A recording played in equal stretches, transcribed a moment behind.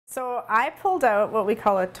So I pulled out what we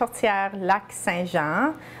call a tourtière Lac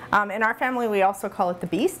Saint-Jean. In our family we also call it the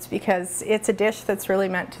Beast because it's a dish that's really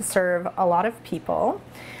meant to serve a lot of people.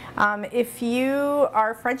 If you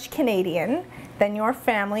are French Canadian, then your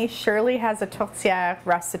family surely has a tourtière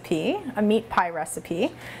recipe, a meat pie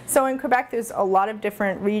recipe. So in Quebec there's a lot of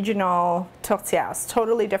different regional tourtières,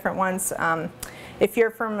 totally different ones. If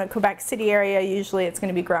you're from the Quebec City area, usually it's going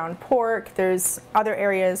to be ground pork. There's other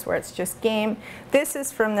areas where it's just game. This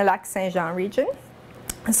is from the Lac Saint-Jean region.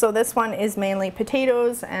 So this one is mainly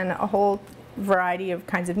potatoes and a whole variety of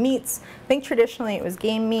kinds of meats. I think traditionally it was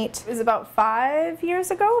game meat. It was about 4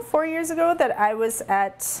 years ago that I was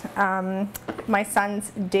at my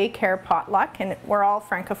son's daycare potluck, and we're all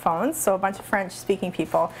francophones, so a bunch of French speaking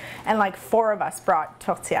people, and like 4 of us brought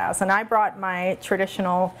tourtières, and I brought my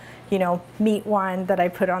traditional, you know, meat one that I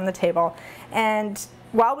put on the table. And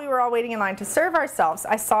while we were all waiting in line to serve ourselves,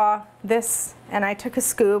 I saw this and I took a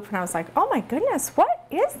scoop and I was like, oh my goodness, what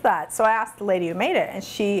is that? So I asked the lady who made it, and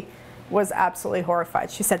she was absolutely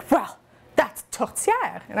horrified. She said, well, that's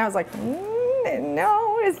tourtière. And I was like,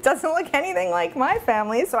 no, it doesn't look anything like my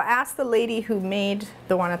family. So I asked the lady who made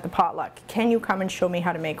the one at the potluck, can you come and show me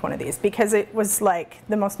how to make one of these? Because it was like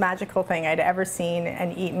the most magical thing I'd ever seen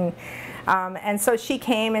and eaten. And so she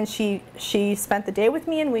came and she spent the day with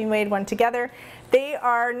me and we made one together. They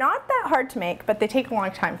are not that hard to make, but they take a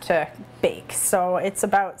long time to bake. So it's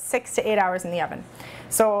about 6 to 8 hours in the oven.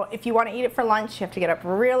 So if you want to eat it for lunch, you have to get up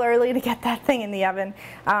real early to get that thing in the oven.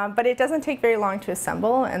 But it doesn't take very long to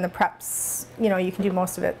assemble, and the preps, you know, you can do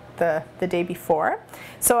most of it the day before.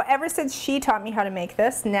 So ever since she taught me how to make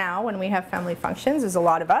this, now when we have family functions, there's a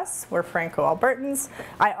lot of us, we're Franco-Albertans,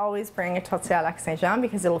 I always bring a tourtière Lac Saint-Jean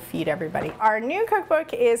because it'll feed everybody. Our new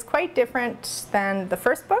cookbook is quite different than the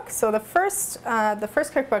first book. So the first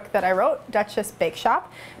cookbook that I wrote, Duchess Bake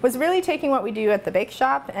Shop, was really taking what we do at the bake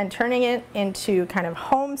shop and turning it into kind of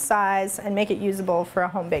home size and make it usable for a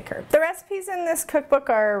home baker. The recipes in this cookbook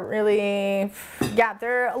are really, yeah,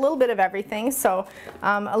 they're a little bit of everything. So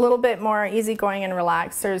a little bit more easygoing and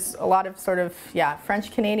relaxed. There's a lot of sort of, yeah,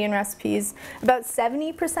 French Canadian recipes. About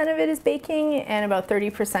 70% of it is baking and about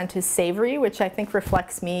 30% is savory, which I think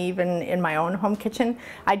reflects me even in my own home kitchen.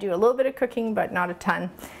 I do a little bit of cooking, but not a ton.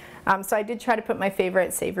 So I did try to put my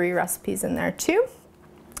favorite savory recipes in there too.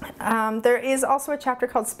 There is also a chapter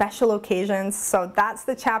called Special Occasions, so that's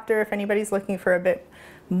the chapter if anybody's looking for a bit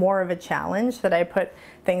more of a challenge, that I put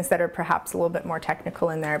things that are perhaps a little bit more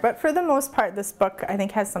technical in there. But for the most part, this book I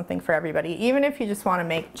think has something for everybody. Even if you just want to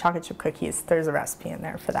make chocolate chip cookies, there's a recipe in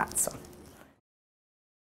there for that. So.